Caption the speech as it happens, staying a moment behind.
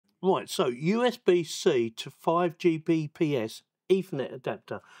Right, so USB-C to 5 Gbps Ethernet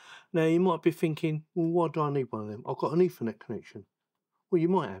adapter. Now you might be thinking, well, why do I need one of them? I've got an Ethernet connection. Well, you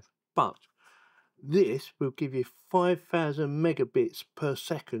might have, but this will give you 5,000 megabits per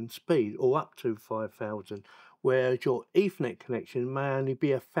second speed, or up to 5,000, whereas your Ethernet connection may only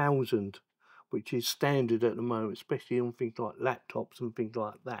be 1,000, which is standard at the moment, especially on things like laptops and things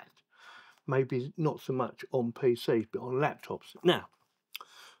like that. Maybe not so much on PCs, but on laptops. Now,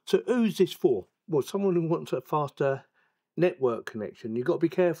 so who's this for? Well, someone who wants a faster network connection. You've got to be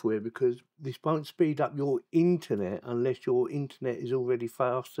careful here, because this won't speed up your internet unless your internet is already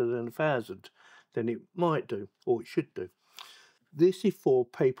faster than 1,000. Then it might do, or it should do. This is for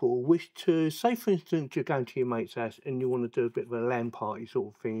people who wish to, say for instance, you're going to your mate's house and you want to do a bit of a LAN party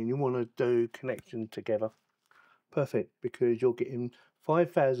sort of thing, and you want to do connection together. Perfect, because you're getting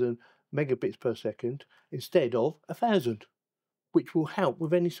 5,000 megabits per second instead of 1,000, which will help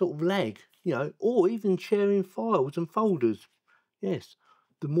with any sort of lag, you know, or even sharing files and folders. Yes,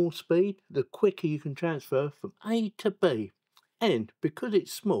 the more speed, the quicker you can transfer from A to B. And because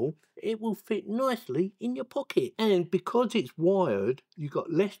it's small, it will fit nicely in your pocket. And because it's wired, you've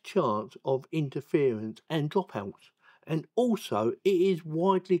got less chance of interference and dropouts. And also, it is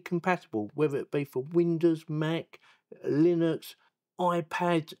widely compatible, whether it be for Windows, Mac, Linux,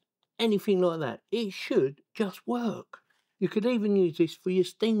 iPads, anything like that. It should just work. You could even use this for your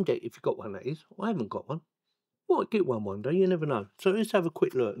Steam Deck if you've got one, that is. I haven't got one. Might get one day, you never know. So let's have a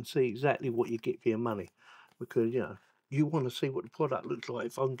quick look and see exactly what you get for your money. Because, you know, you want to see what the product looks like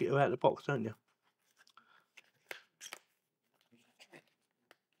if I can get it out of the box, don't you?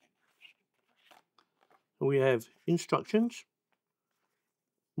 We have instructions,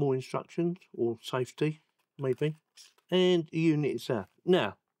 more instructions, or safety, maybe, and the unit itself.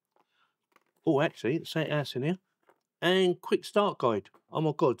 Now, oh, actually, it's something else in here. And quick start guide. Oh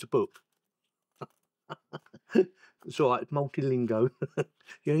my God, it's a book. It's alright, multilingo.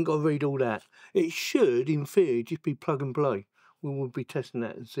 You ain't got to read all that. It should, in theory, just be plug and play. We will be testing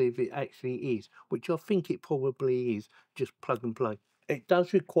that and see if it actually is, which I think it probably is, just plug and play. It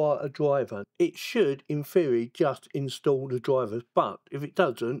does require a driver. It should, in theory, just install the drivers, but if it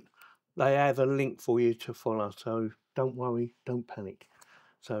doesn't, they have a link for you to follow, so don't worry, don't panic.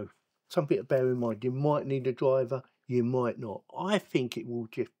 So, something to bear in mind, you might need a driver, you might not. I think it will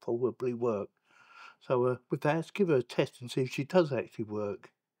just probably work. So with that, let's give her a test and see if she does actually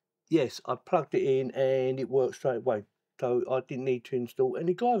work. Yes, I plugged it in and it worked straight away. So I didn't need to install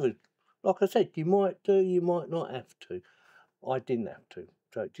any drivers. Like I said, you might do, you might not have to. I didn't have to,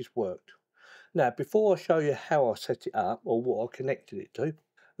 so it just worked. Now, before I show you how I set it up or what I connected it to,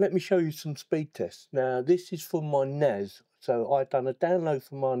 let me show you some speed tests. Now, this is from my NAS. So I've done a download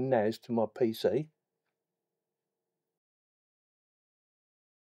from my NAS to my PC.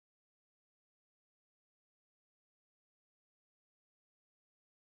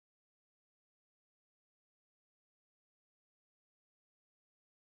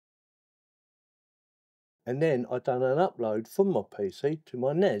 And then I've done an upload from my PC to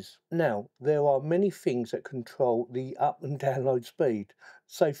my NAS. Now, there are many things that control the up and download speed.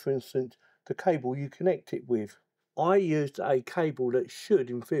 Say, for instance, the cable you connect it with. I used a cable that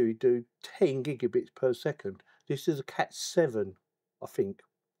should, in theory, do 10 gigabits per second. This is a Cat 7, I think,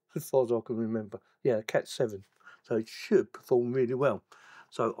 as far as I can remember. Yeah, Cat 7. So it should perform really well.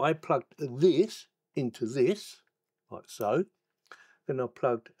 So I plugged this into this, like so. Then I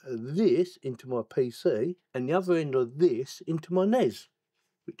plugged this into my PC and the other end of this into my NAS,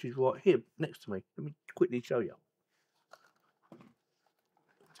 which is right here next to me. Let me quickly show you.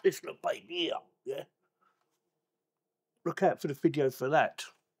 This little baby here, yeah. Look out for the video for that.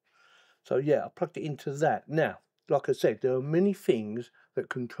 So yeah, I plugged it into that. Now, like I said, there are many things that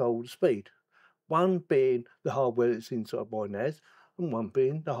control the speed. One being the hardware that's inside my NAS, and one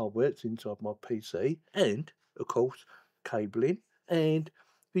being the hardware that's inside my PC, and of course, cabling and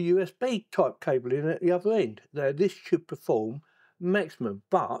the USB type cabling at the other end. Now, this should perform maximum,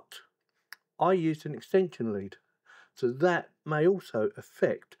 but I used an extension lead, so that may also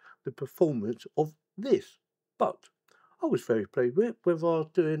affect the performance of this. But I was very pleased with it. Whether I was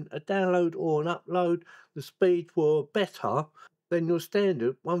doing a download or an upload, the speeds were better than your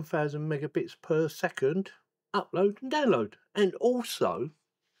standard 1000 megabits per second upload and download. And also,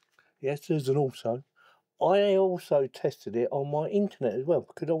 yes, there's an also, I also tested it on my internet as well,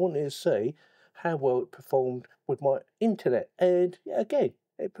 because I wanted to see how well it performed with my internet. And again,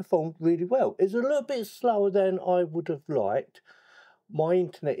 it performed really well. It's a little bit slower than I would have liked. My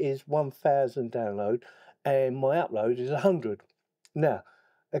internet is 1000 download and my upload is 100. Now,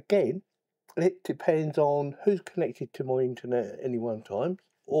 again, it depends on who's connected to my internet at any one time.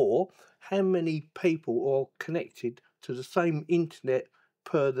 or how many people are connected to the same internet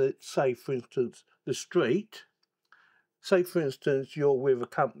per the, say for instance, the street. Say for instance you're with a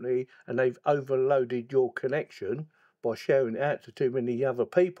company and they've overloaded your connection by sharing it out to too many other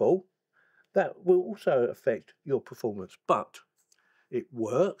people. That will also affect your performance, but it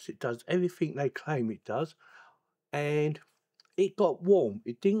works, it does everything they claim it does, and it got warm.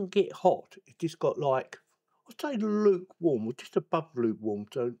 It didn't get hot, it just got like, I'd say lukewarm, or just above lukewarm,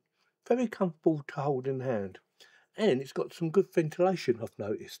 so very comfortable to hold in hand. And it's got some good ventilation, I've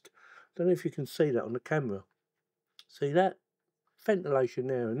noticed. Don't know if you can see that on the camera. See that? Ventilation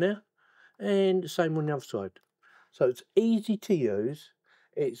there and there, and the same on the other side. So it's easy to use,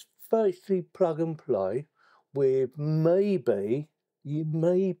 it's virtually plug and play, with maybe, you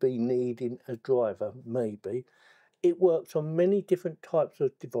may be needing a driver, maybe. It works on many different types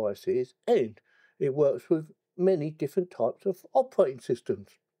of devices, and it works with many different types of operating systems,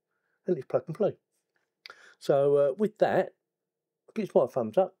 and it's plug and play. So with that, it gets my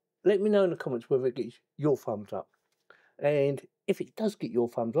thumbs up. Let me know in the comments whether it gets your thumbs up. And if it does get your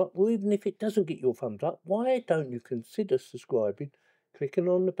thumbs up, or even if it doesn't get your thumbs up, why don't you consider subscribing, clicking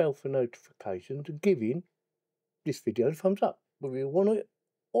on the bell for notifications, and giving this video a thumbs up, whether you want it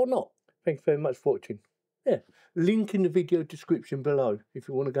or not. Thanks very much for watching. Yeah, link in the video description below if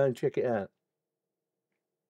you want to go and check it out.